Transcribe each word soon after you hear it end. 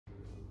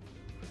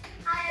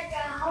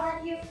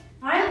are you?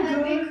 I'm a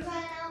good. big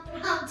fan of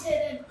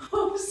reputed.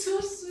 Oh, so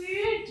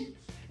sweet.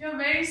 You're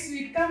very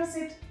sweet. Come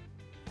sit.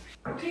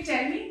 Okay,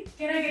 tell me,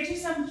 can I get you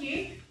some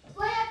cake?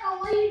 Why, Akka,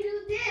 why you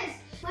do this?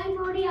 My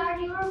body or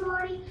your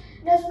body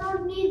does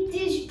not need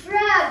this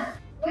drug.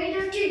 Why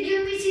don't you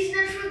give me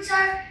seasonal fruits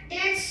or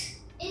dates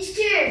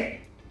instead?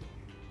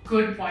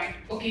 Good point.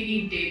 Okay,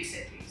 eat dates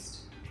at least.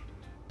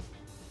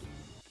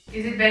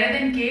 Is it better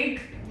than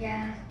cake?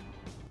 Yeah.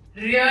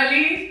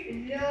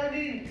 Really?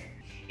 Really?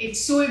 It's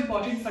so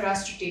important for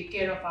us to take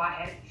care of our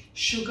health.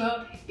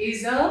 Sugar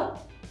is a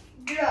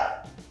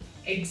Drug.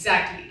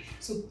 Exactly.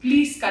 So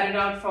please cut it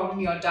out from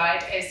your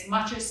diet as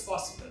much as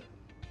possible.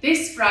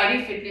 This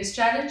Friday Fitness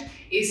Challenge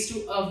is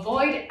to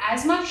avoid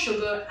as much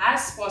sugar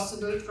as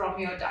possible from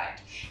your diet.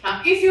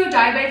 Now, if you're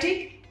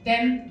diabetic,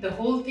 then the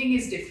whole thing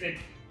is different.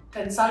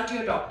 Consult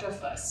your doctor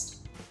first.